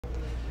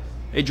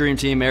Hey Dream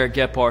Team, Eric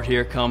Gephart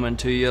here, coming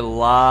to you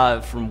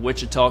live from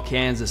Wichita,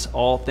 Kansas,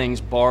 all things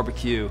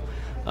barbecue.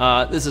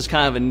 This is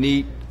kind of a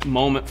neat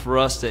moment for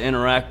us to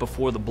interact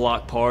before the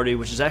block party,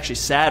 which is actually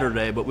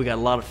Saturday, but we got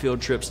a lot of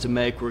field trips to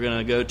make. We're going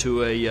to go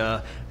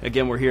to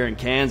again, we're here in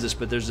Kansas,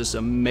 but there's this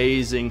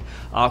amazing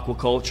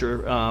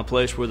aquaculture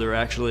place where they're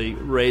actually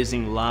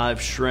raising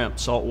live shrimp,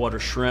 saltwater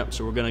shrimp.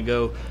 So we're going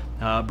to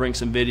go bring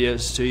some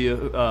videos to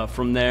you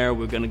from there.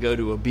 We're going to go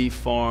to a beef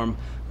farm.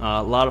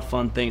 A lot of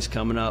fun things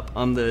coming up.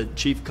 I'm the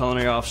Chief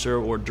Culinary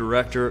Officer or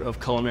Director of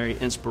Culinary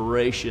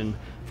Inspiration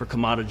for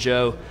Kamado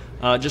Joe.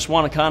 Just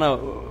want to kind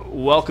of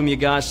welcome you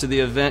guys to the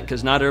event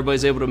because not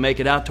everybody's able to make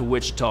it out to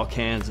Wichita,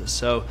 Kansas.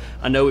 So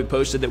I know we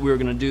posted that we were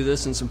going to do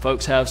this, and some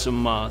folks have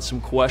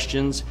some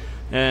questions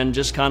and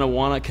just kind of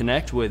want to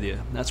connect with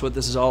you. That's what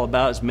this is all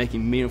about, is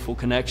making meaningful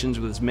connections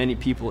with as many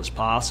people as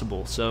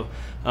possible. So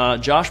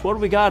Josh, what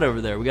do we got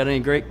over there? We got any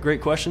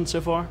great questions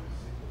so far?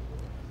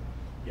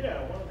 Yeah,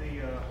 one of the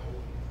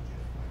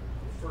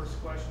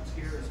first questions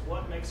here is,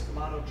 what makes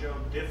Kamado Joe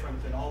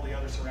different than all the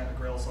other ceramic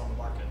grills on the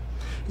market?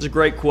 It's a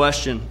great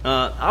question.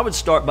 I would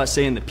start by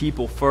saying the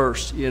people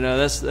first. You know,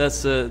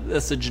 that's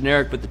a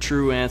generic but the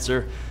true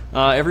answer.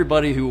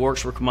 Everybody who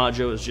works for Kamado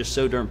Joe is just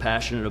so darn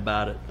passionate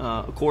about it.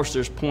 Of course,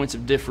 there's points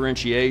of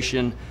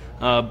differentiation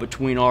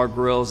between our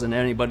grills and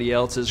anybody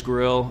else's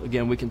grill.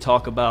 Again, we can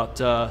talk about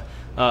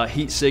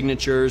heat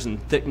signatures and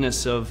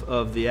thickness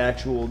of the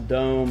actual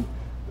dome.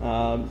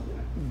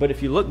 But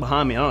if you look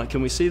behind me, I don't know,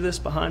 can we see this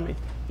behind me?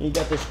 You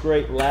got this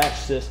great latch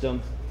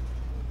system,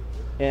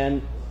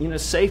 and you know,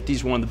 safety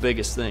is one of the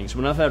biggest things.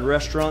 When I've had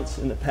restaurants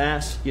in the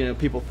past, you know,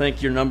 people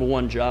think your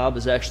 #1 job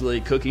is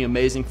actually cooking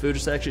amazing food.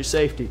 It's actually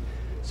safety.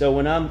 So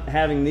when I'm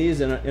having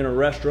these in a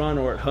restaurant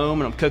or at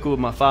home and I'm cooking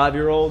with my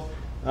 5-year-old,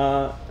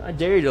 I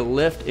dare you to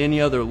lift any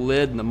other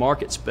lid in the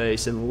market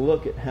space and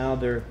look at how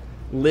their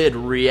lid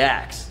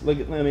reacts. Look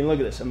at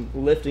this. I'm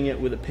lifting it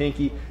with a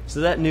pinky.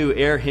 So that new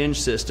air hinge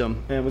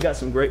system, and we got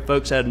some great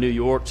folks out of New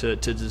York to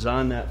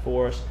design that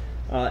for us,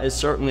 is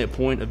certainly a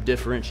point of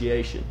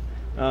differentiation.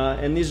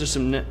 And these are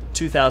some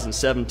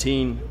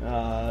 2017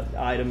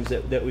 items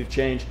that we've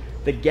changed.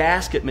 The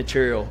gasket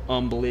material,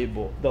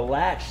 unbelievable. The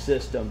latch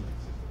system,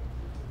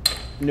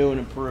 new and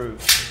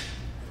improved.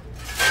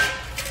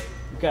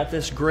 We've got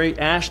this great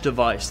ash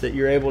device that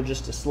you're able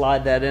just to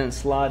slide that in and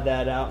slide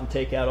that out and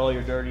take out all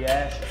your dirty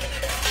ash.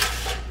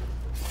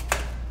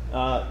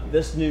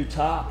 This new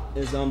top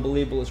is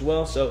unbelievable as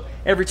well. So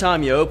every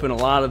time you open a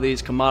lot of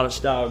these Kamado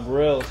style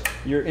grills,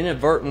 you're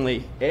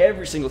inadvertently,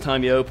 every single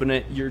time you open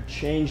it, you're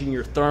changing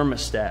your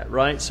thermostat,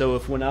 right? So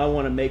when I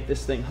want to make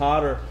this thing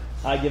hotter,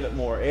 I give it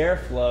more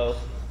airflow.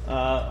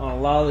 On a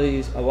lot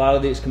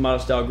of these Kamado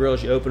style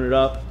grills, you open it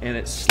up and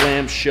it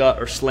slams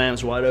shut or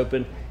slams wide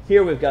open.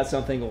 Here we've got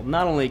something that will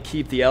not only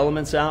keep the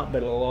elements out,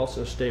 but it'll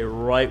also stay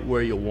right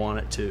where you want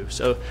it to.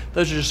 So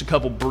those are just a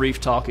couple brief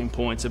talking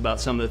points about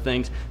some of the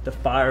things. The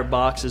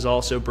firebox is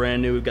also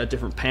brand new. We've got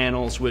different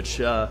panels, which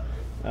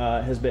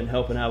has been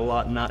helping out a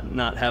lot,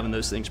 not having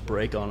those things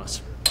break on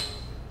us.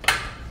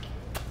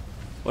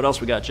 What else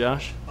we got,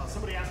 Josh?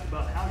 Somebody asked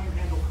about how you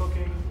handle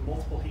cooking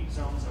multiple heat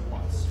zones at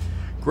once.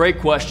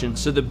 Great question.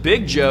 So the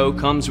Big Joe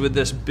comes with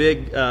this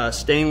big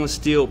stainless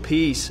steel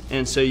piece,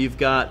 and so you've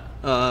got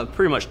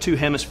pretty much 2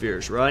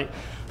 hemispheres, right?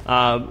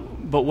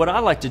 But what I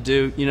like to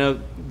do, you know,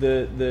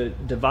 the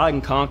divide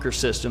and conquer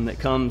system that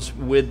comes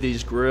with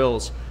these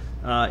grills,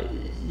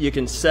 you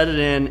can set it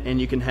in, and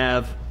you can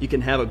have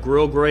a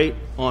grill grate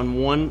on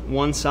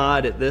one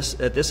side at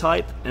this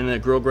height, and then a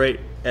grill grate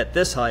at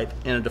this height,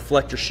 and a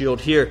deflector shield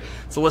here.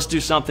 So let's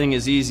do something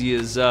as easy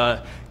as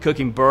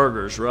cooking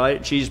burgers,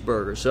 right?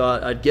 Cheeseburgers. So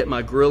I'd get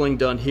my grilling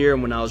done here,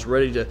 and when I was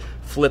ready to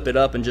flip it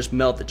up and just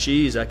melt the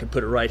cheese, I could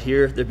put it right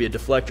here. There'd be a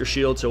deflector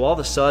shield. So all of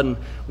a sudden,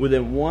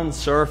 within one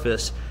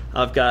surface,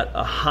 I've got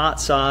a hot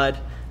side,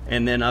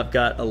 and then I've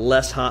got a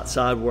less hot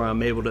side where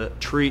I'm able to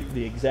treat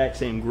the exact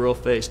same grill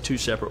face 2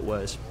 separate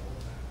ways.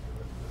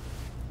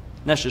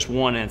 And that's just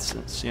one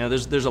instance. You know,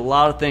 there's a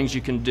lot of things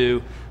you can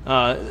do.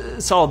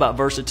 It's all about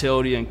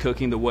versatility and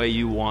cooking the way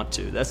you want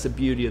to. That's the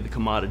beauty of the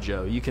Kamado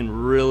Joe. You can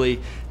really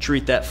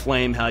treat that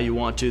flame how you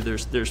want to.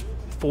 There's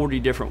 40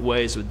 different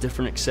ways with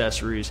different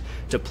accessories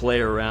to play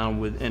around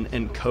with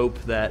and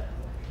cope that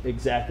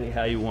exactly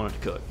how you want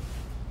it to cook.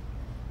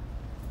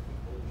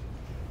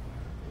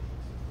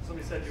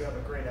 Somebody said you have a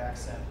great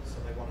accent, so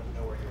they wanted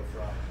to know where you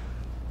were from.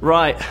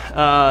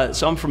 Right.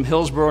 So I'm from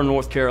Hillsborough,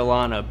 North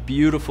Carolina,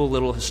 beautiful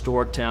little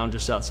historic town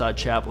just outside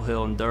Chapel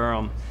Hill in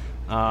Durham.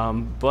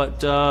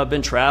 But I've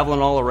been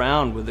traveling all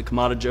around with the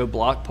Kamado Joe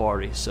Block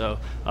Party, so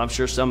I'm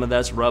sure some of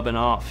that's rubbing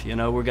off. You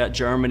know, we've got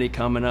Germany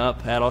coming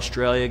up, had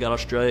Australia, got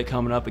Australia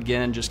coming up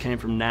again, just came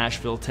from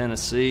Nashville,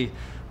 Tennessee.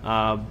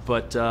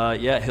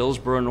 Yeah,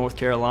 Hillsborough, North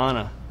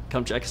Carolina.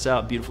 Come check us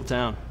out, beautiful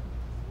town.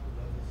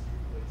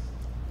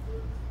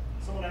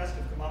 Someone asked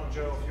if Kamado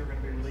Joe, if you're going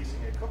to be releasing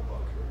a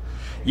cookbook.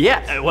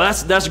 Yeah, well,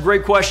 that's a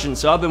great question.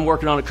 So I've been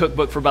working on a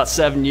cookbook for about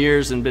 7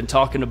 years and been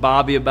talking to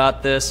Bobby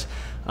about this.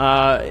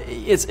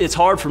 It's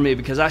hard for me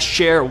because I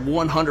share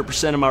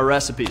 100% of my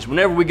recipes.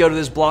 Whenever we go to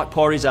these block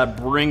parties, I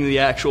bring the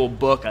actual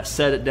book, I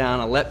set it down,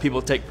 I let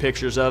people take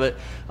pictures of it.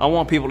 I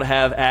want people to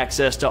have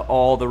access to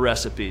all the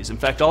recipes. In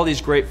fact, all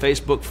these great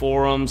Facebook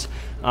forums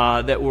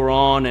that we're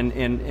on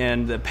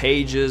and the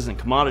pages and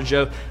Kamado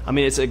Joe, I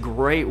mean, it's a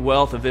great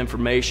wealth of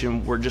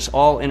information. We're just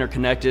all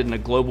interconnected in a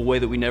global way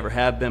that we never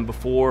have been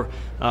before,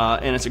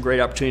 and it's a great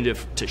opportunity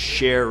to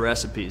share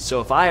recipes.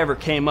 So if I ever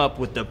came up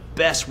with the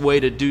best way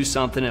to do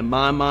something in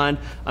my mind,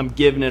 I'm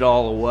giving it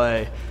all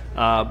away.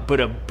 But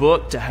a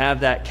book, to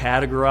have that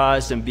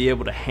categorized and be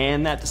able to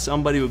hand that to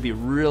somebody, would be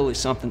really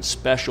something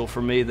special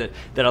for me that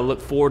I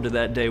look forward to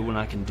that day when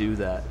I can do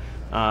that.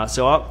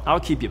 So I'll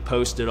keep you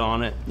posted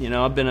on it. You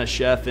know, I've been a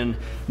chef in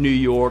New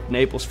York,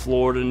 Naples,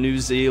 Florida, New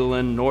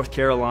Zealand, North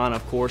Carolina,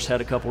 of course,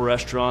 had a couple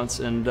restaurants,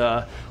 and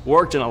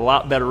worked in a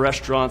lot better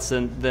restaurants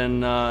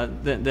than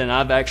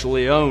I've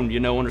actually owned, you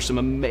know, under some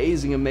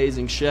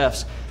amazing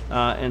chefs.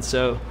 And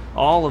so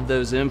all of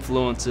those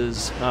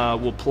influences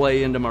will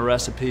play into my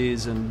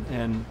recipes,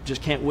 and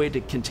just can't wait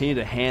to continue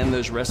to hand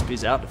those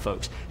recipes out to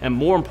folks. And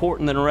more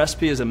important than a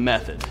recipe is a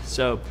method.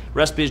 So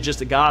recipe is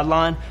just a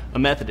guideline, a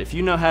method. If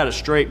you know how to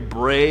straight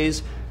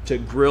braise, to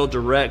grill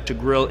direct, to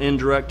grill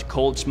indirect, to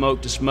cold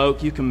smoke, to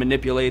smoke, you can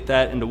manipulate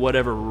that into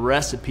whatever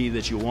recipe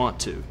that you want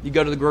to. You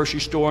go to the grocery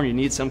store and you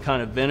need some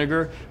kind of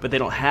vinegar, but they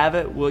don't have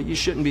it, well, you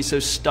shouldn't be so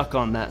stuck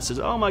on that. Says,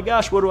 oh my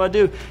gosh, what do I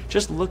do?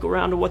 Just look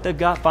around to what they've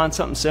got, find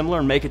something similar,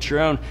 and make it your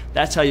own.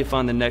 That's how you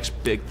find the next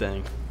big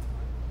thing.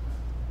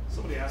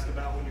 Somebody asked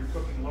about when you're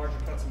cooking larger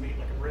cuts of meat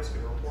like a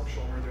brisket or a pork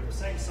shoulder, they're the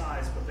same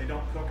size, but they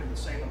don't cook in the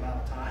same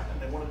amount of time,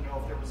 and they wanted to know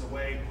if there was a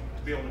way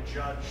to be able to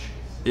judge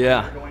when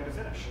they're going to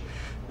finish.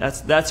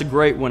 That's a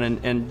great one,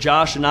 and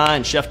Josh and I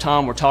and Chef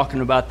Tom were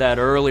talking about that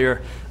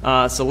earlier.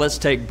 So let's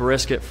take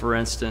brisket, for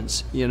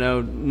instance. You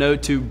know, no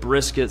two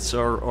briskets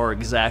are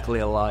exactly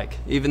alike.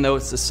 Even though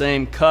it's the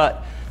same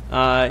cut,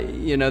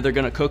 you know, they're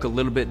going to cook a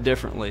little bit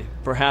differently.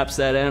 Perhaps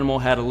that animal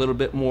had a little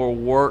bit more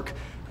work.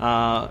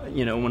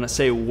 You know, when I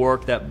say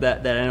work,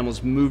 that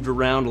animal's moved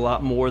around a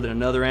lot more than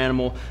another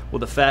animal. Well,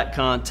 the fat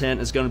content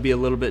is going to be a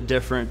little bit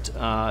different.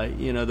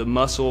 You know, the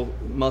muscle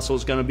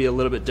is going to be a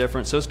little bit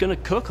different, so it's going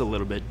to cook a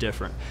little bit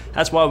different.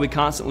 That's why we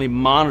constantly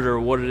monitor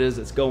what it is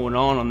that's going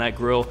on that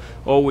grill,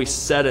 or we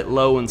set it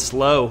low and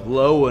slow,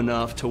 low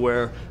enough to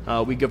where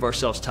we give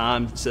ourselves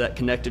time so that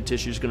connective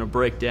tissue is going to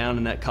break down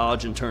and that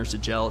collagen turns to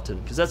gelatin,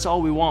 because that's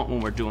all we want when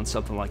we're doing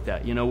something like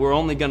that. You know, we're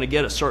only going to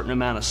get a certain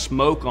amount of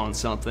smoke on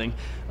something,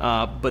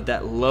 but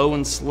that low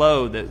and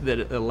slow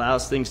that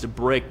allows things to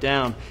break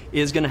down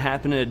is going to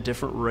happen at a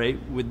different rate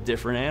with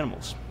different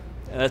animals.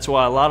 That's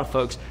why a lot of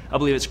folks, I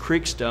believe it's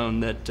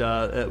Creekstone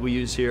that we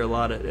use here a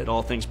lot at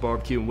All Things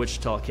Barbecue in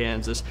Wichita,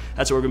 Kansas.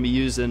 That's what we're going to be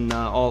using.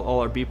 All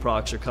our beef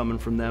products are coming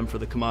from them for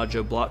the Kamado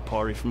Joe Block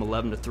Party from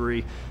 11 to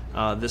 3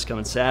 this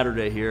coming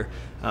Saturday here.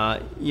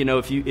 You know,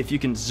 if you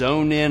can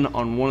zone in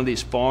on one of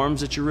these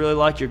farms that you really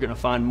like, you're going to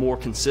find more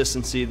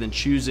consistency than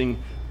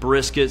choosing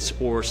briskets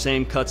or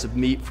same cuts of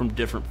meat from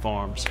different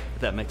farms,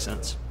 if that makes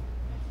sense.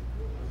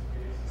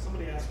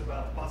 Somebody asked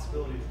about the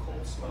possibility of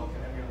cold smoke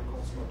and having a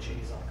cold smoke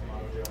cheese on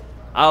Kamado Joe.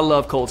 I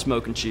love cold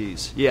smoking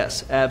cheese.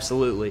 Yes,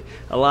 absolutely.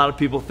 A lot of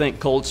people think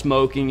cold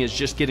smoking is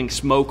just getting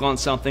smoke on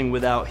something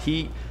without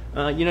heat.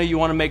 You know, you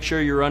want to make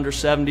sure you're under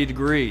 70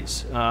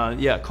 degrees.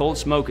 Yeah, cold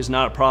smoke is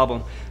not a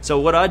problem. So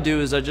what I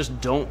do is I just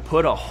don't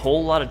put a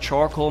whole lot of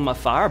charcoal in my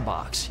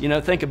firebox. You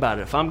know, think about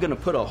it. If I'm going to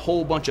put a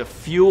whole bunch of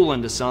fuel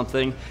into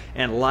something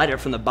and light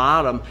it from the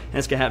bottom, and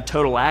it's going to have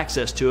total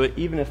access to it,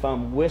 even if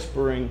I'm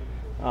whispering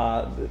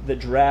the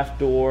draft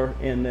door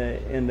in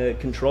the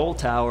control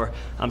tower,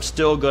 I'm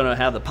still going to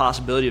have the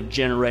possibility of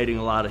generating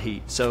a lot of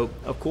heat. So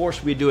of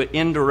course we do it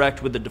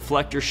indirect with the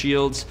deflector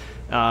shields,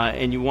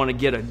 and you want to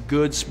get a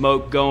good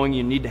smoke going.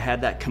 You need to have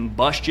that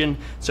combustion.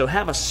 So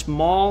have a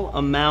small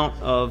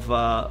amount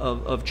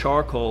of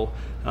charcoal,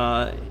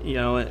 you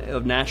know,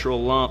 of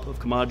natural lump, of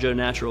Kamado Joe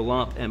natural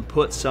lump, and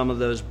put some of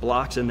those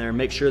blocks in there.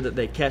 Make sure that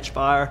they catch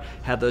fire,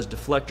 have those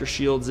deflector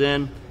shields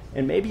in,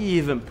 and maybe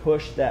even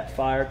push that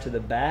fire to the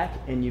back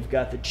and you've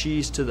got the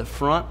cheese to the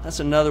front. That's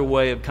another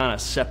way of kind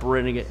of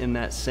separating it in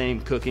that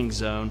same cooking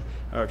zone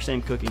or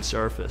same cooking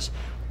surface.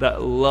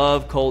 But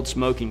love cold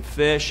smoking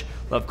fish,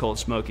 love cold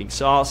smoking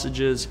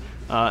sausages,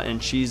 and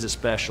cheese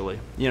especially.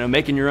 You know,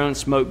 making your own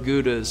smoked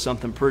Gouda is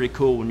something pretty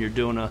cool when you're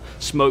doing a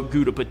smoked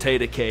Gouda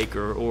potato cake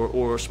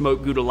or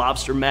smoked Gouda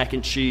lobster mac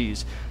and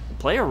cheese.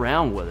 Play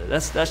around with it.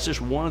 That's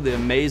just one of the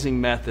amazing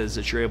methods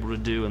that you're able to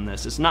do in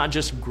this. It's not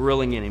just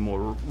grilling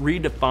anymore. We're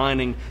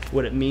redefining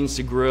what it means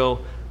to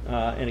grill,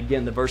 and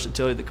again, the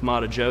versatility of the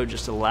Kamado Joe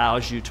just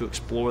allows you to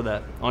explore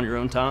that on your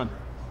own time.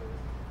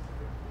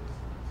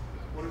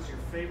 What is your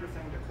favorite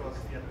thing to cook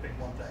if you had to pick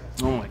one thing?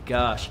 Oh my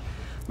gosh,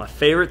 my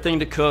favorite thing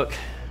to cook.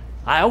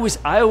 I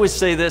always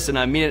say this, and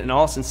I mean it in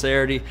all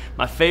sincerity.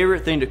 My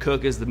favorite thing to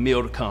cook is the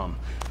meal to come,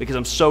 because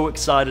I'm so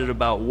excited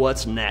about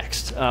what's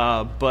next.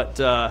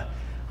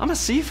 I'm a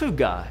seafood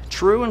guy.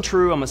 True and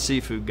true, I'm a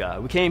seafood guy.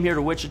 We came here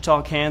to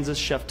Wichita, Kansas.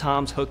 Chef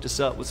Tom's hooked us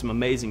up with some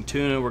amazing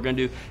tuna. We're going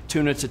to do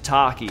tuna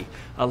tataki.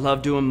 I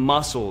love doing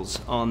mussels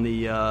on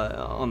the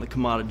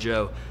Kamado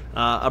Joe.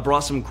 I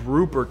brought some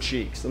grouper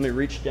cheeks. Let me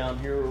reach down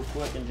here real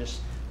quick and just,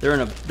 they're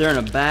in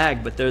a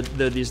bag, but they're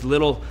these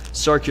little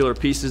circular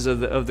pieces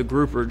of the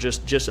grouper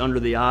just under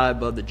the eye,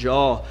 above the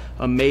jaw.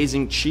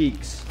 Amazing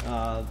cheeks.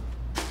 I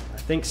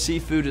think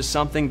seafood is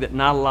something that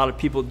not a lot of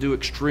people do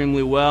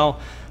extremely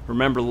well.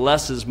 Remember,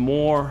 less is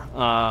more.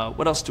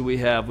 What else do we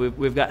have?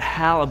 We've got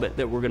halibut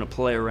that we're going to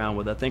play around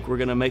with. I think we're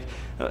going to make,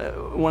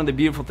 one of the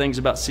beautiful things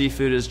about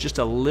seafood is just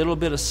a little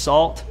bit of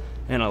salt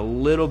and a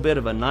little bit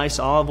of a nice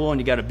olive oil, and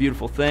you got a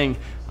beautiful thing.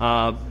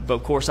 But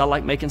of course, I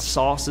like making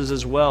sauces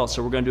as well.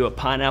 So we're going to do a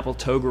pineapple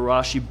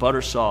togarashi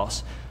butter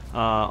sauce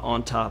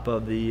on top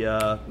of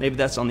the, maybe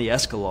that's on the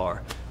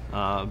escalar.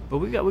 But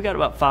we got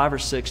about 5 or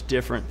 6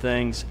 different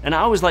things, and I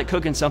always like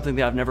cooking something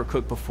that I've never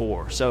cooked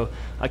before. So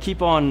I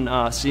keep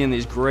on seeing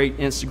these great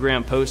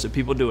Instagram posts of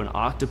people doing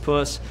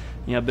octopus.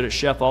 You know, I've been a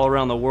chef all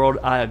around the world.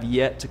 I have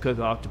yet to cook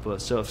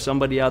octopus. So if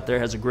somebody out there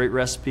has a great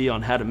recipe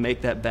on how to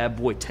make that bad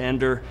boy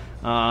tender,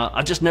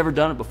 I've just never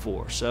done it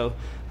before. So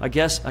I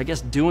guess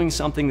doing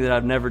something that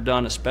I've never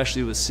done,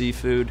 especially with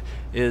seafood,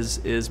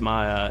 is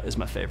my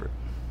favorite.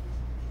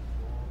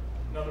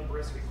 Another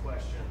brisket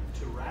question: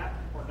 to wrap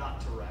or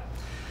not to wrap?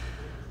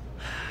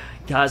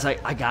 Guys,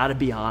 I gotta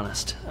be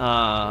honest.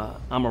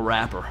 I'm a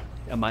rapper.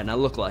 I might not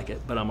look like it,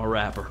 but I'm a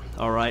rapper.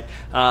 All right.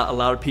 A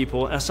lot of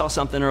people. I saw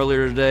something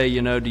earlier today.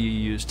 You know, do you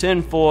use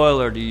tin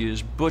foil or do you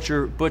use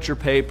butcher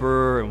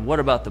paper? And what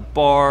about the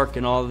bark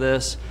and all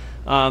this?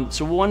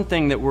 So one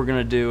thing that we're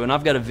gonna do, and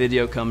I've got a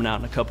video coming out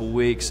in a couple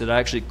weeks that I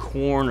actually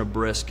corn a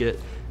brisket.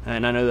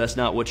 And I know that's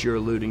not what you're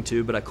alluding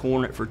to, but I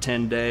corn it for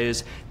 10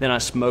 days, then I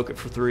smoke it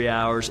for 3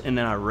 hours, and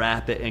then I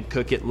wrap it and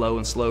cook it low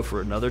and slow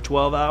for another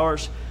 12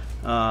 hours.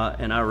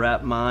 And I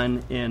wrap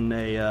mine in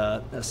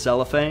a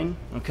cellophane,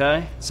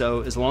 okay?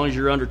 So as long as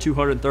you're under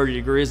 230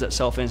 degrees, that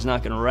cellophane's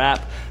not gonna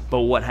wrap. But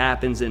what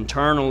happens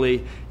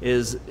internally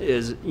is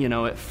you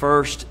know, at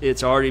first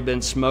it's already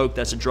been smoked,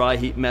 that's a dry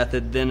heat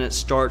method, then it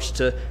starts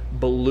to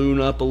balloon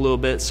up a little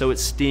bit, so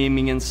it's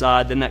steaming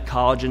inside, then that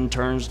collagen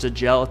turns to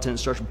gelatin,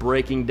 starts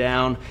breaking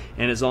down,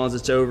 and as long as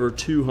it's over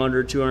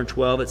 200,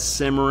 212, it's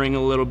simmering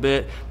a little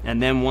bit,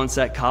 and then once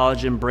that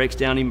collagen breaks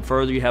down even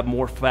further, you have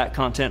more fat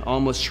content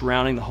almost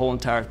surrounding the whole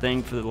entire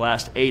thing for the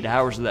last 8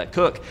 hours of that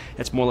cook.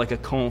 It's more like a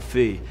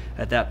confit.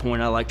 At that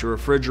point, I like to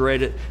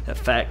refrigerate it. That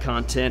fat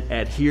content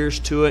adheres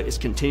to it. It's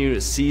continuing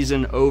to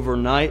season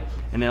overnight,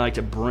 and then I like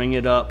to bring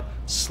it up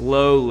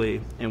slowly.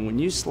 And when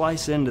you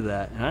slice into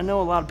that, and I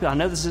know a lot of people, I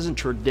know this isn't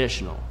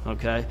traditional,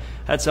 okay?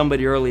 I had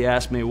somebody early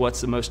ask me, what's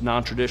the most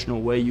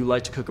non-traditional way you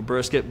like to cook a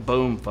brisket?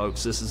 Boom,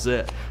 folks, this is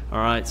it. All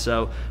right,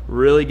 so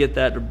really get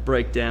that to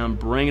break down,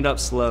 bring it up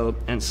slow,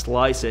 and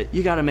slice it.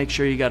 You gotta make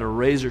sure you got a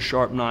razor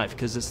sharp knife,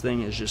 because this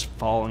thing is just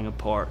falling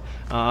apart.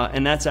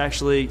 And that's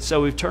actually,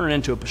 so we've turned it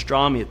into a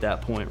pastrami at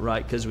that point,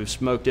 right? Because we've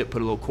smoked it,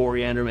 put a little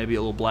coriander, maybe a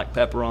little black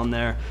pepper on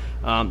there.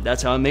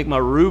 That's how I make my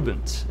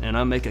Reubens, and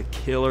I make a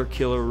killer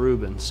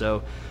Reuben.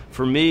 So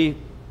for me,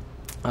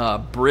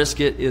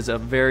 brisket is a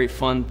very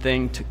fun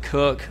thing to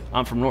cook.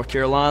 I'm from North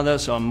Carolina though,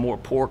 so I'm more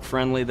pork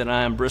friendly than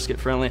I am brisket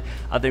friendly.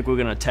 I think we're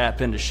gonna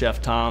tap into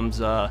Chef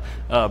Tom's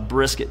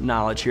brisket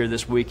knowledge here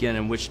this weekend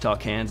in Wichita,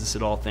 Kansas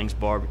at All Things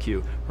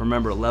Barbecue.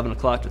 Remember, 11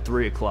 o'clock to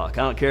 3 o'clock.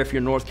 I don't care if you're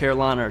in North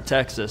Carolina or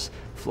Texas,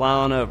 fly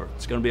on over.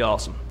 It's gonna be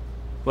awesome.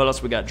 What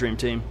else we got, Dream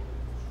Team?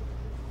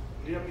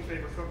 Do you have any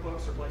favorite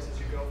cookbooks or places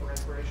you go for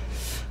inspiration?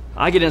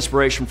 I get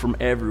inspiration from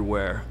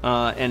everywhere,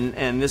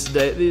 and these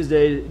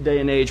day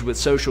and age with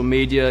social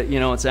media, you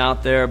know, it's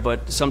out there.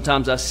 But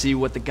sometimes I see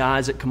what the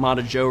guys at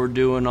Kamado Joe are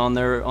doing on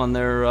their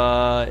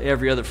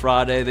every other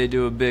Friday. They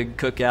do a big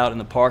cookout in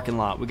the parking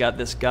lot. We got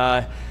this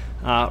guy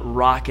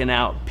rocking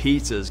out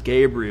pizzas,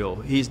 Gabriel.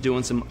 He's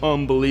doing some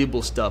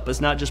unbelievable stuff.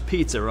 It's not just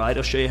pizza, right?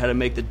 He'll show you how to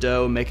make the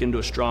dough, make it into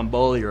a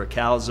stromboli or a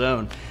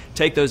calzone.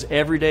 Take those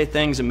everyday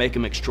things and make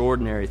them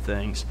extraordinary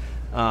things.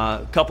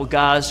 A couple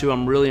guys who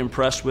I'm really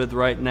impressed with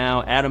right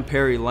now, Adam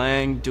Perry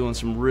Lang doing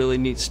some really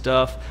neat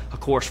stuff.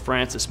 Of course,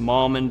 Francis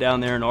Mallman down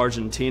there in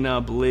Argentina, I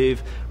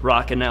believe,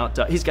 rocking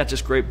out. He's got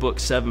this great book,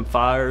 7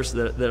 Fires,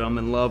 that I'm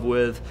in love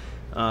with.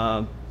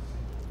 Of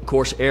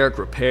course, Eric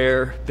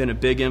Gephart, been a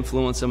big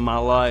influence in my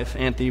life.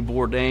 Anthony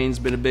Bourdain's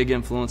been a big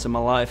influence in my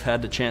life.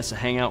 Had the chance to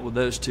hang out with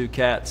those two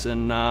cats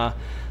in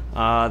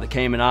the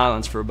Cayman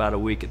Islands for about a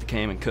week at the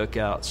Cayman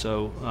Cookout.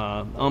 So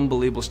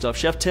unbelievable stuff.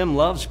 Chef Tim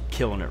Love's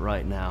killing it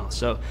right now.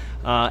 So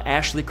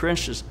Ashley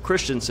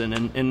Christensen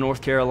in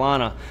North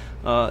Carolina.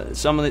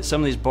 Some of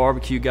these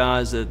barbecue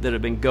guys that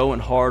have been going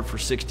hard for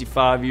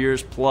 65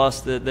 years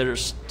plus, that are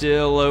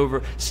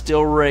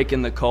still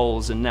raking the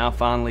coals and now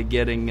finally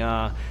getting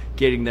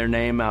their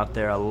name out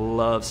there. I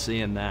love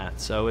seeing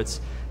that. So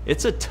it's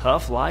it's a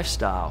tough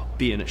lifestyle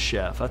being a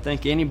chef. I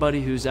think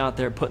anybody who's out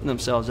there putting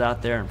themselves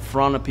out there in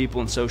front of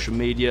people on social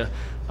media,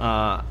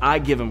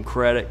 I give them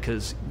credit,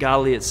 because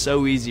golly, it's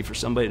so easy for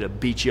somebody to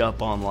beat you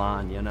up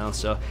online, you know.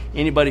 So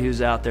anybody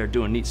who's out there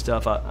doing neat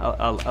stuff,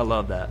 I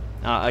love that.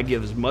 I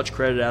give as much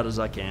credit out as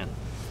I can.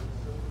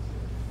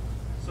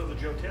 So the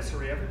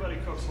rotisserie, everybody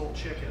cooks whole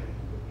chicken,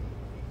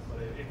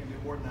 but it can do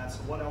more than that. So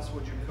what else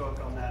would you cook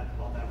on that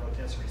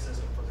rotisserie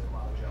system for the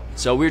Kamado Joe?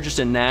 So we were just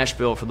in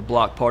Nashville for the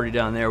block party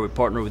down there. We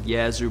partnered with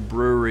Yazoo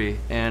Brewery,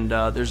 and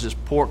there's this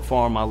pork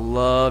farm I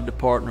love to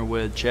partner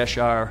with,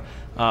 Cheshire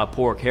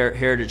Pork,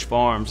 Heritage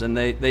Farms, and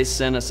they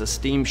sent us a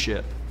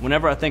steamship.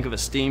 Whenever I think of a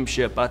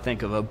steamship, I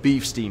think of a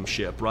beef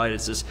steamship, right?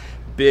 It's this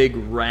big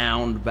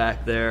round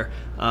back there,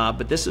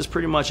 but this is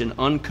pretty much an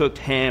uncooked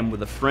ham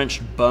with a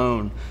French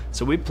bone.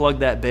 So we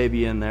plugged that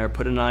baby in there,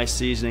 put a nice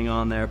seasoning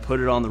on there, put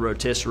it on the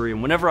rotisserie,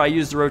 and whenever I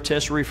use the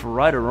rotisserie, for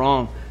right or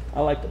wrong,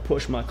 I like to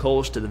push my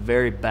coals to the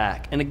very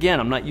back. And again,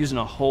 I'm not using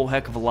a whole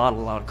heck of a lot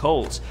of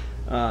coals.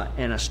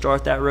 And I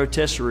start that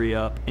rotisserie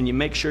up, and you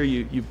make sure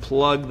you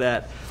plug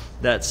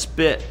that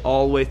spit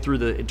all the way through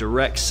the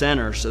direct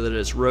center so that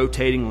it's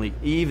rotating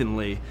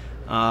evenly.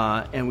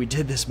 And we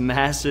did this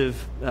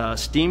massive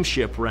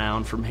steamship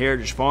round from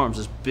Heritage Farms,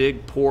 this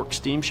big pork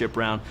steamship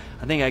round.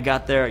 I think I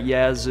got there at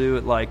Yazoo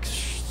at like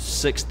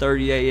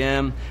 6:30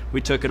 a.m.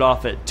 We took it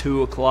off at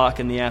 2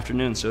 o'clock in the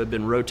afternoon, so it had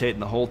been rotating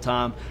the whole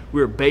time.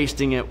 We were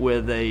basting it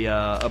with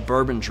a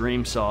bourbon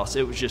dream sauce.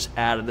 It was just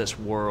out of this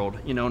world,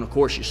 you know. And of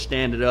course, you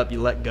stand it up,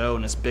 you let go,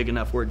 and it's big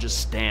enough where it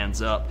just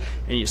stands up,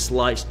 and you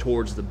slice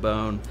towards the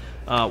bone.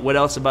 What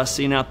else have I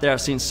seen out there?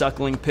 I've seen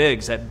suckling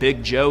pigs. That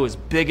Big Joe is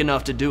big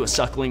enough to do a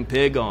suckling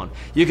pig on.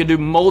 You can do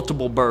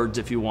multiple birds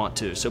if you want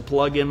to, so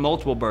plug in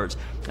multiple birds.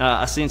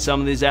 I've seen some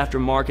of these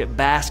aftermarket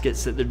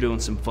baskets that they're doing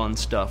some fun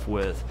stuff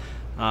with.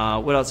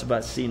 What else have I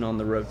seen on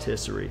the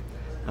rotisserie?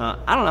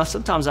 I don't know.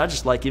 Sometimes I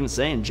just like even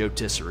saying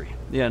Jotisserie.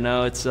 You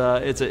know, it's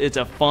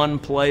a fun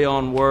play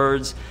on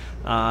words.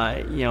 You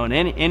know, and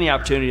any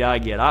opportunity I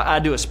get, I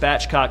do a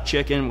spatchcock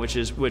chicken,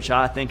 which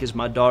I think is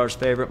my daughter's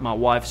favorite. My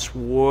wife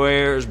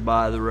swears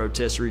by the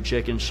rotisserie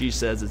chicken. She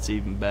says it's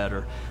even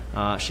better.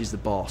 She's the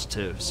boss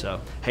too.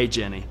 So hey,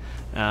 Jenny.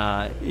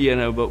 You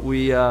know, but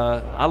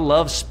I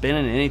love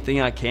spinning anything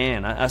I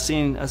can. I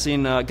seen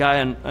a guy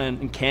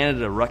in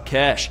Canada,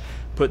 Rakesh,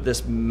 put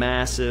this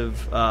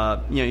massive, you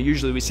know,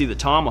 usually we see the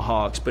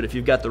tomahawks, but if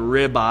you've got the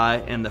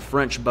ribeye and the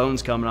French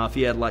bones coming off,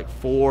 he had like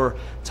 4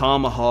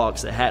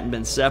 tomahawks that hadn't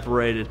been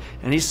separated,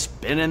 and he's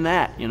spinning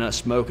that, you know,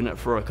 smoking it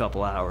for a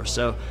couple hours.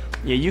 So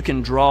yeah, you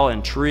can draw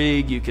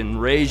intrigue, you can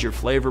raise your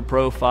flavor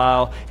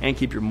profile, and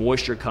keep your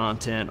moisture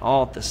content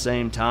all at the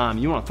same time.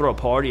 You want to throw a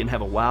party and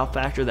have a wow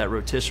factor, that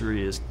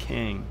rotisserie is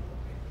king.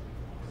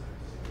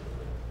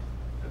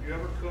 Have you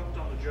ever cooked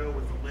on the Joe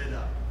with the lid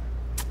up?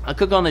 I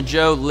cook on the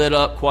Joe lid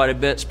up quite a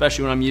bit,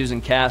 especially when I'm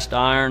using cast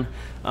iron.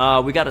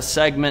 We got a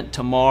segment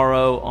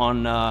tomorrow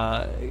on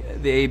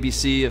the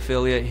ABC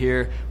affiliate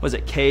here. Was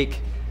it Cake?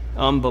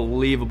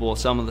 Unbelievable,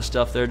 some of the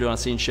stuff they're doing. I've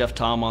seen Chef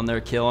Tom on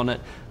there killing it.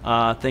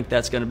 I think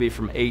that's going to be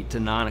from 8 to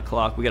 9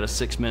 o'clock. We got a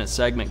 6-minute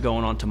segment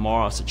going on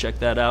tomorrow, so check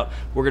that out.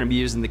 We're going to be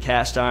using the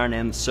cast iron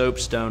and the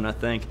soapstone, I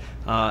think.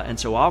 And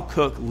so I'll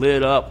cook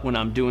lid up when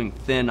I'm doing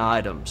thin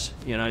items.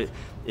 You know,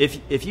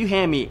 if you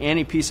hand me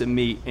any piece of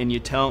meat and you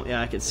tell me,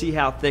 I can see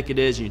how thick it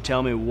is, and you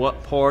tell me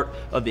what part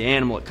of the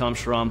animal it comes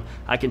from,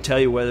 I can tell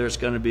you whether it's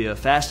going to be a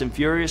fast and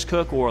furious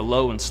cook or a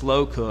low and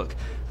slow cook.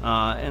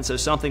 And so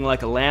something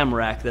like a lamb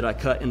rack that I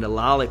cut into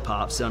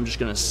lollipops that I'm just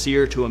going to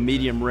sear to a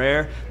medium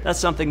rare, that's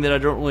something that I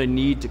don't really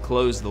need to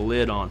close the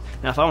lid on.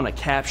 Now, if I want to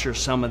capture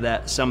some of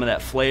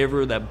that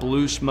flavor, that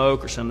blue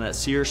smoke or some of that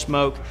sear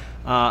smoke,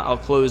 I'll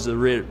close the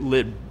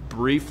lid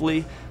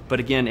briefly. But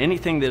again,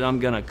 anything that I'm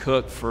going to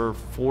cook for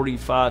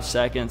 45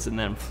 seconds and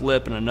then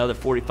flip in another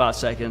 45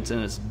 seconds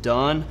and it's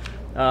done,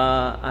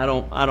 I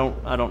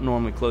don't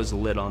normally close the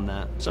lid on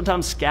that.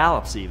 Sometimes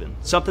scallops even.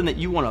 Something that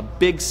you want a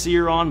big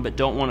sear on but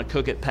don't want to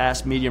cook it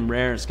past medium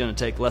rare and it's going to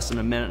take less than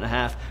a minute and a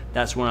half,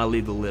 that's when I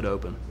leave the lid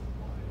open.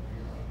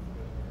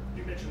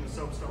 You mentioned the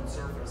soapstone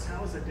surface.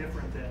 How is it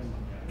different than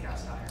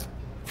cast iron?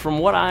 From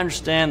what I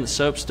understand, the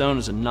soapstone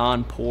is a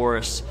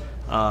non-porous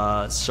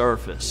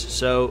surface.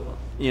 So,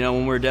 you know,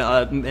 when we were down,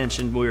 I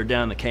mentioned we were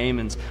down in the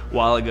Caymans a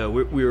while ago,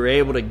 we were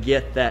able to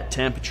get that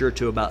temperature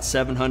to about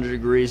 700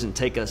 degrees and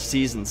take a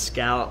seasoned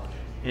scallop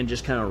and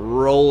just kind of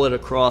roll it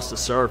across the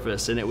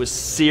surface, and it was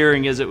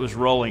searing as it was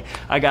rolling.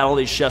 I got all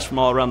these chefs from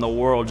all around the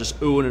world just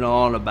oohing and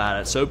ahhing about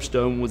it.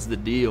 Soapstone was the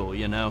deal,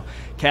 you know.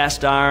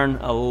 Cast iron,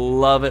 I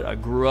love it. I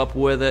grew up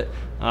with it.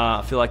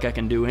 I feel like I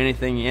can do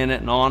anything in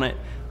it and on it.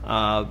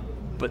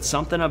 But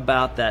something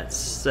about that,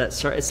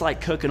 it's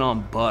like cooking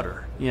on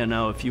butter. You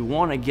know, if you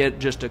want to get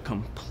just a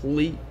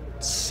complete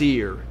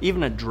sear,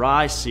 even a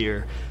dry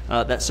sear,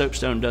 that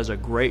soapstone does a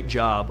great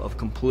job of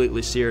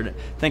completely searing it.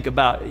 Think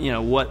about, you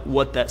know,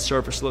 what that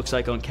surface looks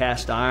like on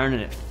cast iron,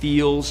 and it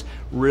feels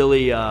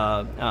really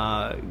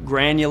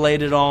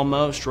granulated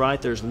almost, right?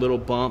 There's little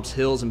bumps,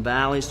 hills, and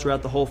valleys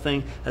throughout the whole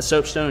thing. That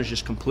soapstone is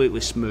just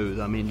completely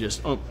smooth. I mean,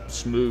 just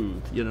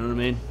smooth, you know what I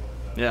mean?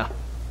 Yeah.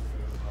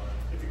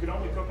 If you could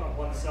only cook on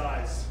one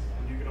size,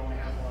 you could only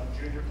have one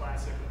junior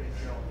classic or Big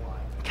Joe, why?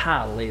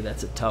 Golly,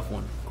 that's a tough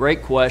one.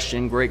 Great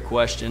question, great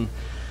question.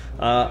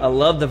 I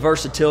love the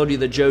versatility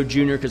of the Joe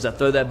Jr. because I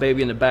throw that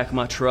baby in the back of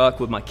my truck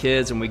with my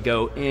kids and we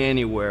go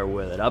anywhere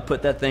with it. I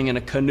put that thing in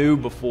a canoe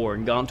before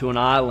and gone to an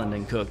island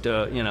and cooked,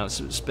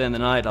 spend the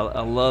night.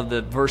 I love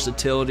the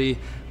versatility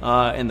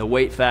and the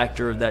weight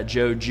factor of that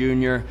Joe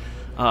Jr.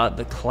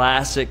 The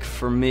classic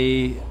for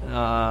me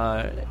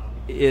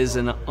is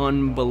an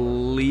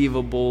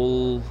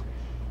unbelievable.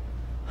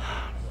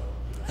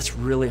 That's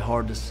really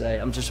hard to say.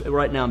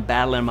 Right now I'm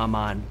battling in my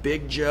mind.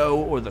 Big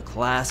Joe or the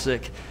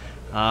classic.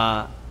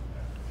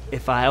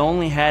 If I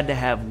only had to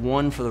have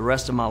one for the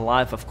rest of my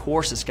life, of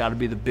course it's got to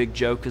be the Big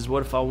Joe, because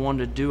what if I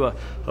wanted to do a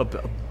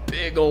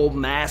big old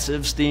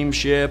massive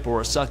steamship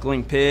or a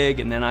suckling pig,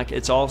 and then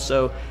it's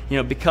also,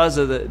 because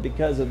of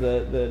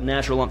the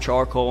natural lump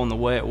charcoal and the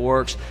way it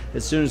works,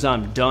 as soon as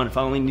I'm done, if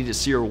I only need to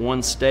sear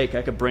one steak,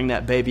 I could bring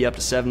that baby up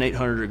to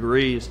 700-800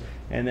 degrees,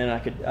 and then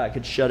I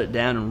could shut it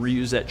down and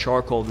reuse that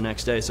charcoal the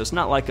next day. So it's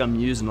not like I'm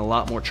using a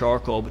lot more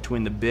charcoal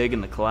between the big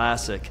and the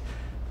classic.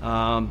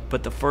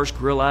 But the first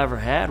grill I ever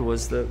had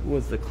was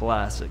the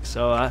classic.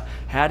 So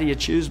how do you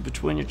choose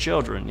between your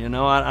children?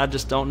 I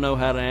just don't know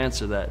how to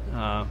answer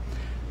that.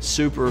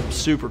 Super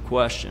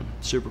question.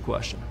 Super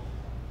question.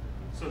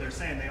 So they're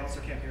saying they also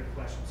can't hear the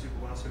question super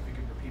well. So if you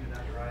could repeat it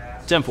after I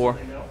asked. 10-4.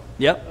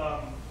 Yep.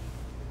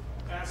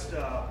 Asked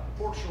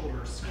pork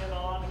shoulder, skin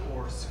on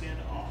or skin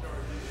off?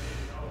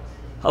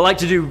 I like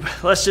to do,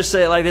 let's just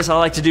say it like this, I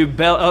like to do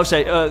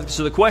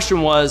so the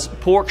question was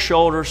pork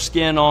shoulder,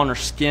 skin on or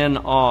skin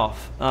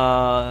off.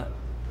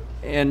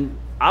 And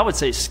I would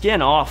say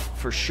skin off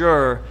for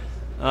sure.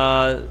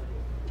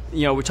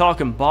 We're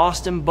talking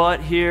Boston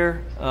butt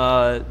here.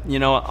 A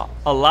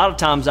lot of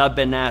times I've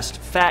been asked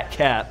fat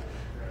cap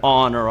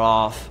on or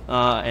off,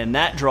 and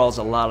that draws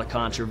a lot of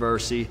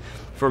controversy.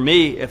 For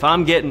me, if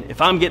I'm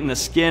getting the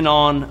skin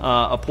on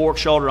a pork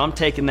shoulder, I'm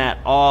taking that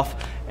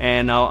off,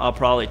 and I'll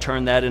probably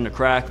turn that into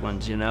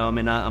cracklings.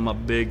 I'm a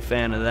big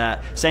fan of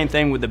that. Same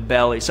thing with the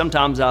belly.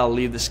 Sometimes I'll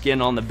leave the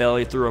skin on the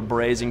belly through a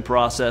braising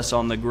process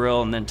on the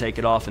grill and then take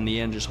it off in the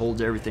end, just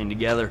holds everything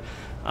together.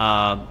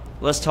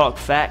 Let's talk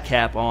fat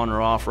cap on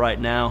or off right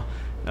now.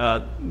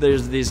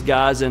 There's these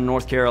guys in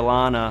North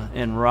Carolina,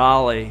 in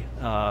Raleigh,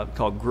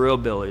 called Grill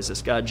Billies,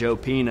 this guy Joe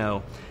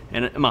Pino.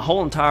 And my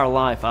whole entire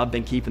life, I've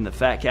been keeping the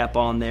fat cap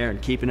on there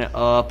and keeping it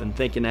up and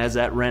thinking as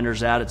that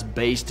renders out, it's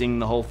basting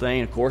the whole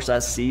thing. Of course, I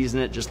season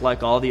it just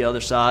like all the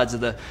other sides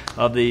of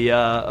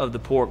the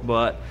pork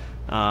butt.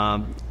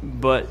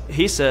 But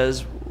he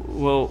says,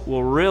 well,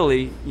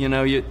 really,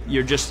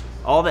 you're just,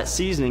 all that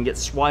seasoning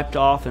gets swiped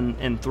off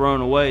and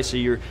thrown away. So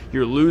you're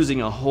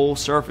losing a whole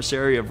surface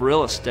area of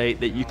real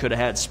estate that you could have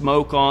had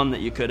smoke on, that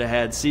you could have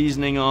had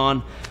seasoning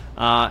on.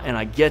 And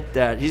I get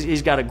that.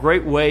 He's got a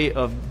great way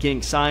of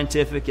getting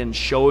scientific and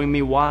showing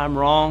me why I'm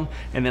wrong,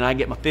 and then I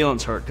get my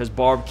feelings hurt because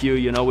barbecue,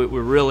 we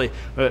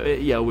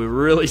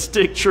really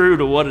stick true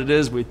to what it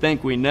is we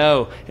think we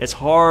know. It's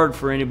hard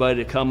for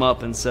anybody to come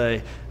up and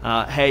say,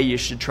 hey, you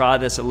should try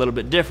this a little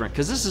bit different,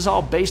 because this is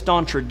all based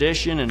on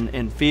tradition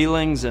and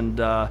feelings, and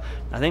I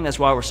think that's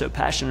why we're so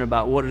passionate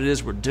about what it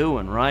is we're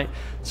doing, right?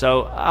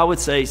 So I would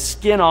say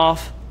skin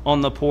off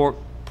on the pork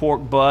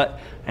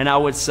butt. And I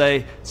would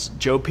say,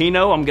 Joe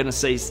Pino, I'm gonna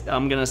say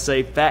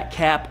fat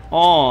cap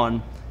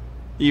on,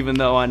 even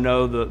though I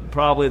know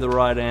probably the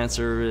right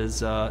answer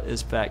is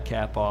fat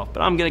cap off.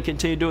 But I'm gonna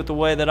continue to do it the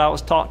way that I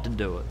was taught to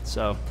do it.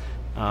 So,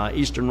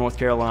 Eastern North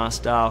Carolina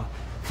style,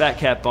 fat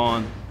cap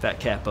on,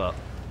 fat cap up.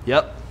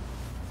 Yep.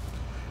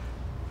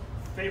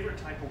 Favorite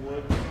type of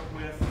wood to cook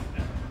with?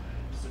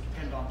 Does it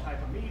depend on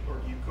type of meat, or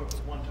do you cook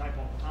with one type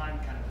all the time,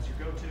 kind of as your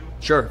go-to?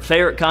 Sure.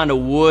 Favorite kind of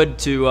wood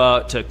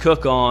to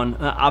cook on.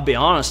 I'll be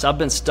honest, I've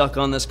been stuck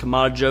on this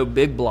Kamado Joe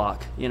Big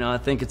Block. I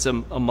think it's a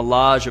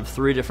melange of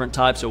 3 different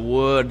types of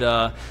wood.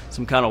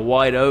 Some kind of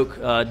white oak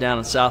down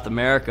in South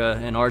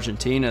America, in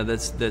Argentina.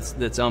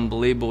 That's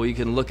unbelievable. You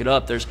can look it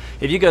up. If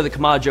you go to the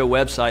Kamado Joe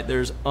website,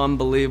 there's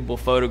unbelievable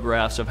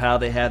photographs of how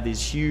they have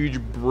these huge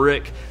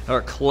brick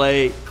or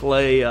clay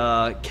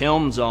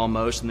kilns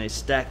almost, and they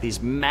stack these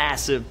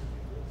massive,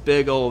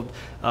 big old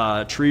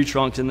tree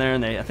trunks in there,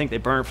 and I think they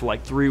burned for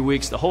like 3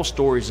 weeks. The whole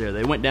story's there.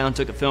 They went down,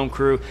 took a film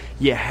crew.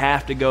 You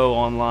have to go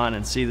online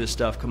and see this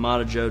stuff,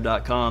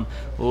 KamadoJoe.com.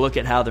 Look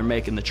at how they're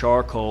making the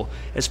charcoal.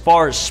 As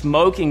far as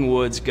smoking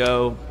woods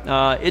go,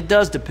 it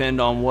does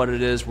depend on what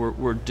it is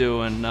we're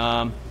doing.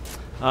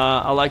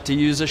 I like to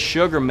use a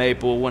sugar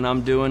maple when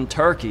I'm doing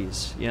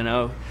turkeys.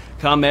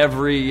 Come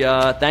every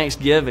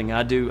Thanksgiving,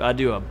 I do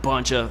a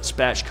bunch of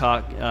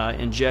spatchcock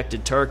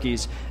injected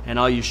turkeys, and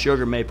I'll use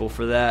sugar maple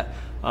for that.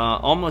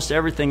 Almost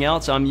everything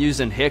else I'm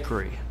using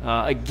hickory.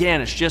 Again,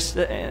 it's just,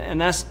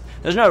 and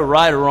there's no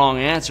right or wrong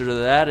answer to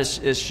that.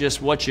 It's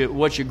just what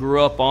you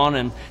grew up on,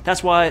 and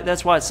that's why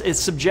it's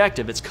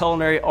subjective. It's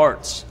culinary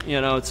arts.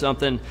 It's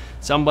something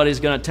somebody's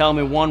going to tell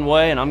me one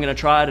way, and I'm going to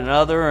try it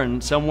another,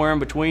 and somewhere in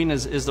between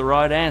is the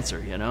right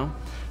answer.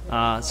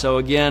 So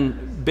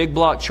again, big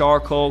block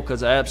charcoal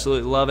because I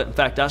absolutely love it. In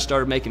fact, I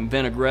started making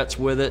vinaigrettes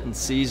with it and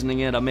seasoning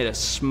it. I made a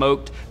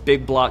smoked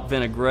big block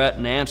vinaigrette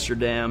in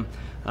Amsterdam.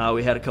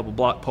 We had a couple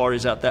block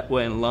parties out that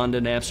way in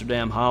London,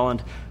 Amsterdam,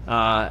 Holland,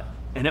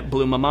 and it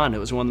blew my mind. It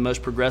was one of the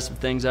most progressive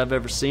things I've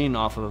ever seen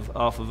off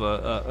of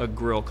a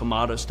grill,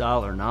 Kamado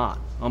style or not.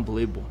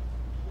 Unbelievable.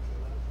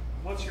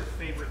 What's your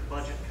favorite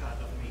budget cut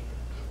of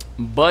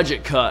meat?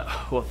 Budget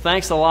cut. Well,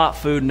 thanks a lot,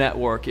 Food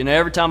Network. You know,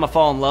 every time I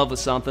fall in love with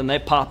something, they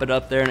pop it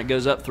up there and it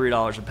goes up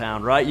 $3 a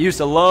pound, right? Used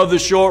to love the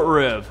short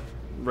rib.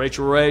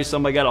 Rachel Ray,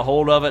 somebody got a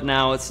hold of it.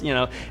 Now it's, you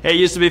know, hey, it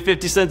used to be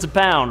 50 cents a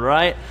pound,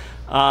 right?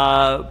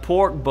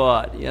 Pork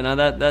butt, you know,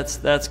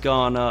 that's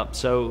gone up.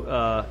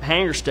 So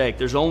hanger steak,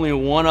 there's only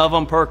one of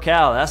them per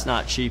cow. That's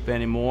not cheap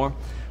anymore.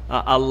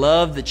 I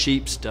love the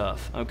cheap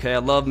stuff, okay? I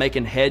love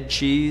making head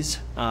cheese,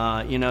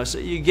 you know, so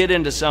you get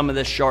into some of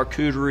this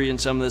charcuterie and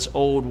some of this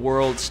old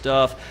world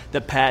stuff,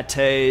 the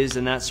pâtés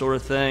and that sort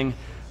of thing.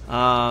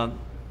 I'm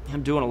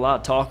doing a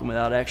lot of talking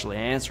without actually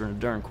answering a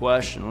darn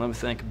question. Let me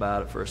think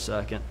about it for a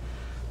second.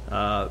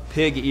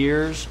 Pig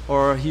ears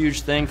are a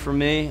huge thing for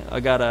me.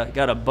 I got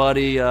a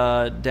buddy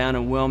down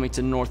in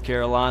Wilmington, North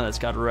Carolina, that's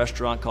got a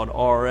restaurant called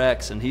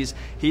RX, and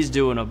he's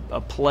doing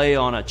a play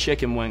on a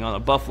chicken wing, on a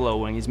buffalo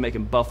wing. He's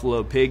making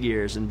buffalo pig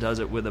ears and does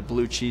it with a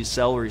blue cheese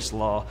celery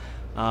slaw.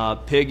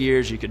 Pig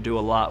ears you could do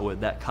a lot with.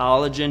 That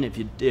collagen,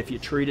 if you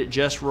treat it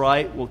just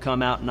right, will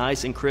come out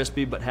nice and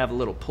crispy, but have a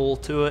little pull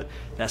to it.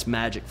 That's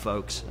magic,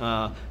 folks.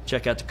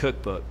 Check out the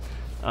cookbook.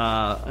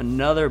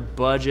 Another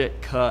budget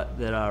cut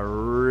that I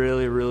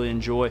really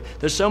enjoy.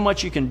 There's so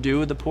much you can do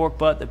with the pork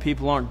butt that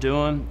people aren't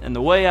doing, and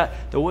the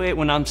way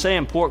when I'm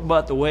saying pork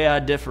butt, the way I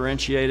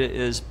differentiate it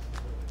is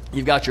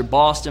you've got your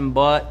Boston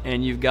butt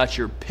and you've got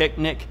your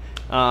picnic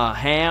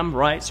ham,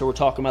 right? So we're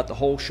talking about the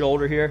whole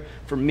shoulder here.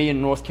 For me in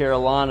North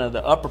Carolina,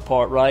 the upper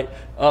part, right,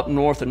 up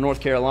north in North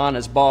Carolina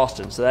is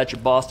Boston. So that's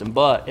your Boston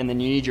butt, and then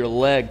you need your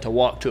leg to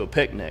walk to a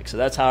picnic. So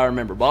that's how I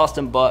remember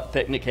Boston butt,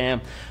 picnic ham.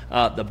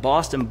 The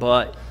Boston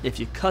butt, if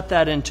you cut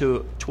that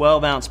into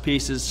 12-ounce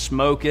pieces,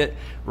 smoke it,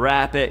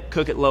 wrap it,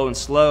 cook it low and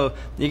slow,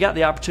 you got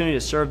the opportunity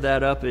to serve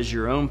that up as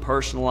your own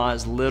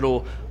personalized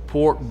little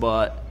pork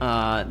butt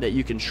that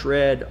you can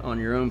shred on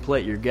your own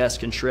plate. Your guests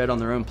can shred on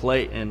their own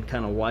plate and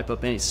kind of wipe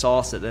up any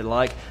sauce that they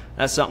like.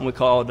 That's something we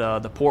called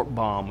the pork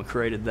bomb. We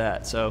created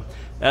that. So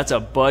that's a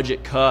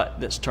budget cut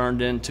that's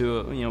turned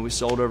into, you know, we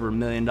sold over $1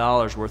 million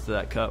worth of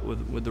that cut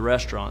with the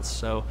restaurants.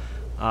 So,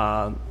 you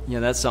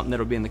know, that's something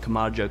that'll be in the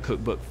Kamado Joe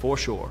cookbook for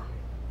sure.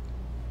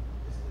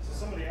 So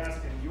somebody asked,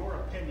 in your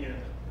opinion,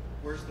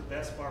 where's the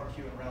best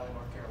barbecue in Raleigh,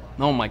 North Carolina?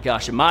 Oh my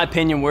gosh, in my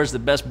opinion, where's the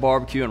best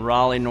barbecue in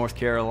Raleigh, North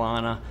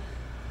Carolina?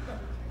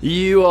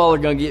 You all are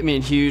going to get me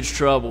in huge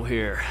trouble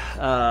here.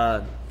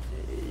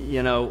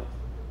 You know,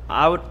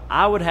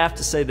 I would have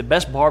to say the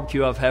best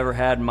barbecue I've ever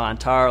had in my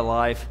entire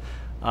life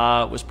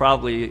was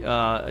probably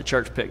a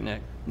church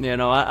picnic. You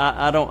know,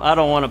 I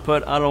don't want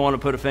to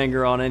put a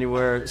finger on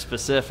anywhere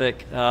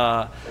specific.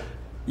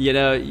 You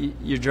know,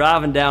 you're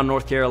driving down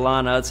North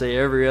Carolina. I'd say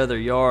every other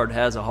yard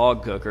has a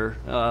hog cooker.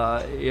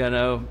 You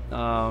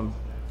know.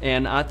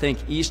 And I think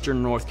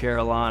Eastern North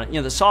Carolina, you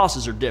know, the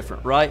sauces are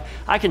different, right?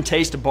 I can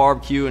taste a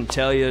barbecue and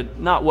tell you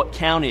not what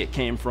county it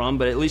came from,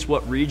 but at least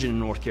what region in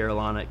North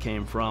Carolina it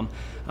came from.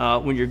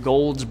 When you're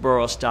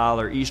Goldsboro style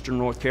or Eastern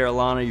North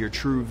Carolina, you're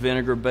true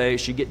vinegar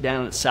base. You get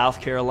down to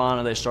South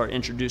Carolina, they start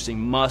introducing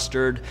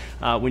mustard.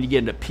 When you get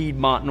into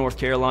Piedmont, North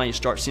Carolina, you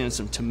start seeing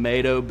some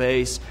tomato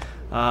base.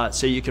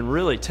 So you can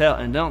really tell,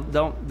 and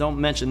don't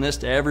mention this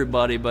to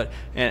everybody, but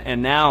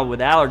and now with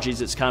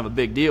allergies it's kind of a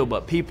big deal.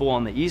 But people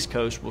on the East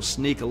Coast will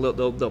sneak a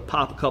little, they'll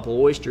pop a couple of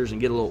oysters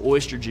and get a little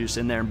oyster juice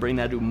in there and bring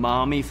that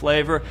umami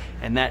flavor,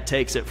 and that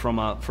takes it from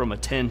a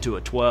 10 to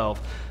a 12.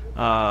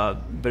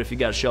 But if you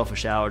got a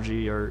shellfish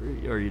allergy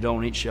or you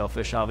don't eat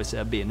shellfish, obviously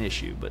that'd be an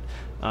issue. But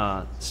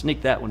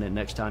sneak that one in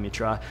next time you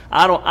try.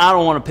 I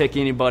don't want to pick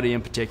anybody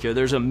in particular.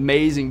 There's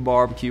amazing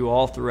barbecue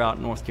all throughout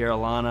North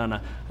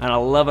Carolina, and I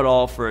love it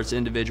all for its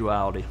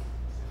individuality.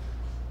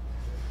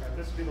 All right,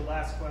 this will be the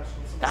last question.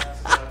 Somebody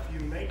asked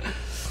if you make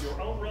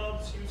your own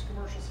rubs, use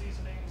commercial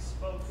seasonings,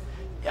 both.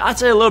 I'd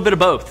say a little bit of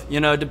both.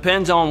 You know, it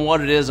depends on what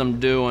it is I'm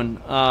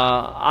doing.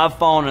 I've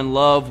fallen in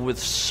love with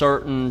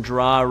certain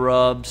dry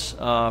rubs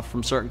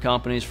from certain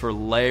companies for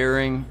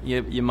layering.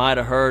 You might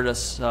have heard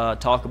us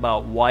talk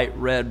about white,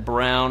 red,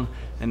 brown,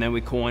 and then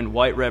we coined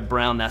white, red,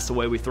 brown. That's the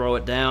way we throw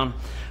it down.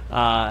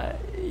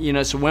 You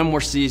know, so when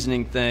we're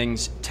seasoning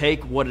things,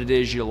 take what it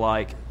is you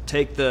like.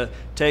 Take the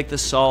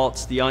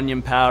salts, the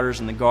onion powders,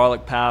 and the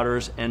garlic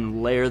powders,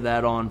 and layer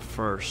that on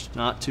first,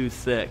 not too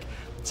thick.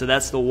 So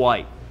that's the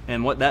white.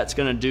 And what that's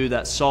going to do,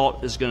 that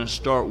salt is going to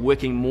start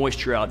wicking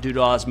moisture out due to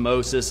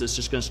osmosis. It's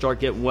just going to start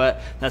getting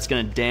wet. That's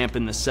going to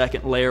dampen the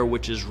second layer,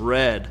 which is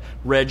red.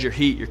 Red's your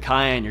heat, your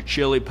cayenne, your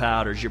chili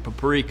powders, your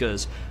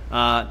paprikas.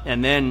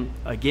 And then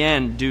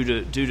again,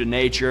 due to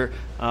nature,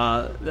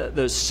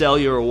 those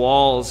cellular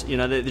walls, you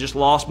know, they just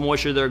lost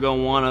moisture. They're going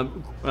to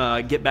want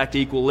to get back to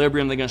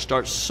equilibrium. They're going to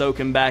start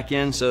soaking back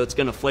in, so it's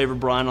going to flavor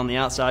brine on the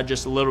outside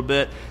just a little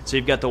bit. So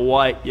you've got the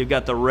white, you've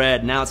got the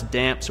red. Now it's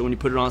damp, so when you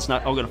put it on, it's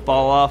not all going to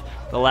fall off.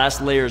 The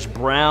last layer is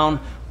brown.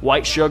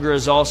 White sugar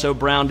is also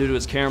brown due to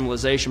its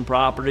caramelization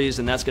properties,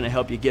 and that's going to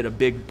help you get a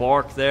big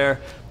bark there.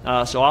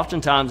 So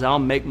oftentimes I'll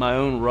make my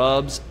own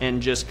rubs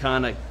and just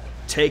kind of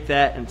take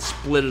that and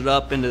split it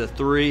up into the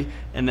 3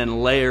 and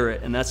then layer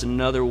it, and that's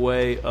another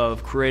way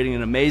of creating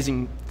an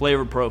amazing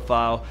flavor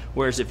profile.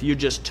 Whereas if you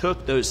just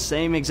took those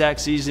same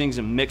exact seasonings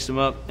and mixed them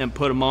up and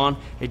put them on,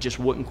 it just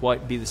wouldn't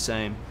quite be the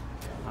same.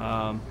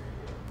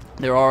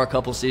 There are a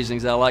couple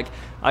seasonings that I like.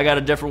 I got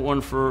a different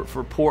one for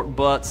pork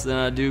butts than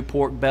I do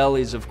pork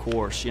bellies, of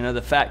course. You know,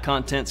 the fat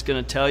content's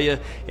going to tell you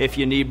if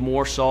you need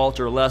more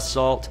salt or less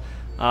salt.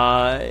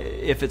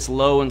 If it's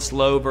low and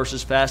slow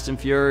versus fast and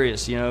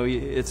furious, you know,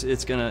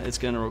 it's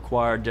gonna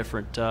require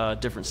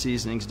different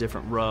seasonings,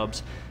 different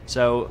rubs.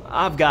 So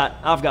I've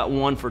got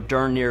one for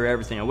darn near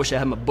everything. I wish I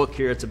had my book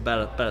here. It's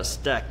about a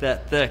stack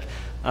that thick.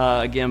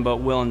 Again, but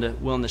willing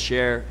to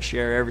share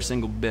every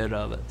single bit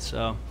of it.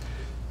 So,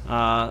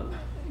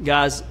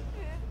 guys,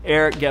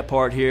 Eric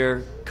Gephart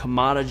here,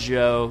 Kamado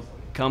Joe,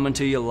 coming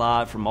to you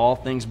live from All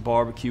Things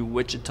Barbecue,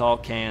 Wichita,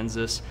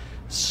 Kansas.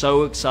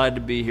 So excited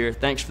to be here.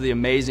 Thanks for the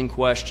amazing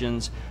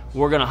questions.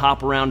 We're going to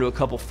hop around to a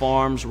couple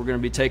farms. We're going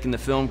to be taking the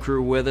film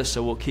crew with us,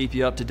 so we'll keep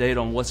you up to date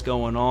on what's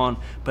going on.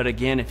 But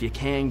again, if you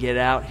can get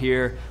out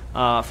here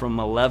from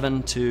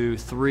 11 to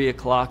 3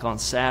 o'clock on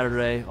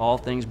Saturday, All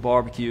Things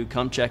Barbecue,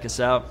 come check us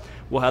out.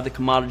 We'll have the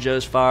Kamado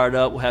Joes fired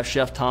up. We'll have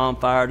Chef Tom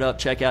fired up.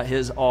 Check out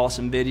his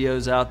awesome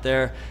videos out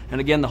there.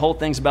 And again, the whole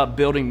thing's about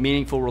building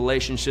meaningful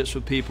relationships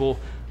with people.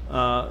 You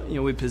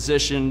know, we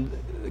positioned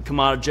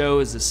Kamado Joe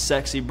is a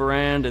sexy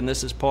brand, and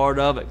this is part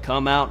of it.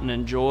 Come out and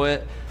enjoy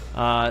it.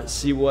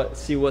 See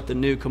what the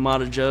new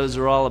Kamado Joes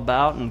are all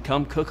about, and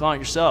come cook on it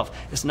yourself.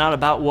 It's not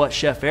about what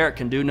Chef Eric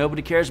can do.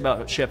 Nobody cares about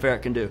what Chef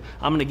Eric can do.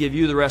 I'm going to give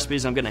you the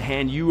recipes. I'm going to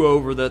hand you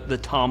over the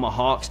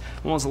tomahawks.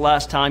 When was the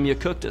last time you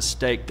cooked a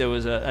steak that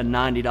was a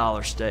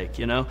 $90 steak?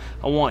 You know,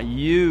 I want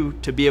you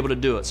to be able to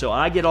do it. So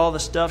I get all the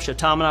stuff. Chef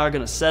Tom and I are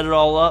going to set it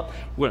all up.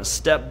 We're going to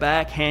step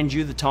back, hand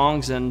you the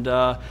tongs, and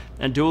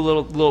do a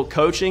little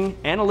coaching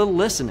and a little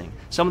listening.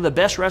 Some of the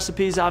best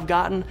recipes I've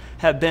gotten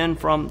have been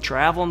from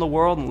traveling the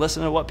world and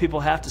listening to what people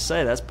have to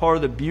say. That's part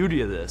of the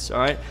beauty of this, all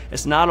right?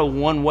 It's not a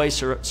one-way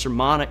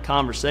sermonic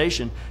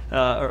conversation. You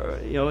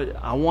know,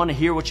 I want to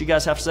hear what you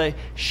guys have to say.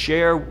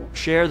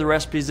 Share the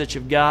recipes that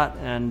you've got,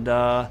 and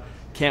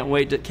can't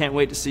wait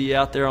to see you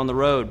out there on the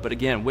road. But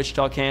again,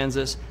 Wichita,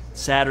 Kansas,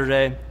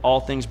 Saturday, All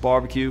Things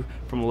Barbecue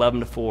from 11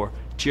 to 4.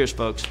 Cheers,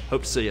 folks.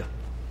 Hope to see you.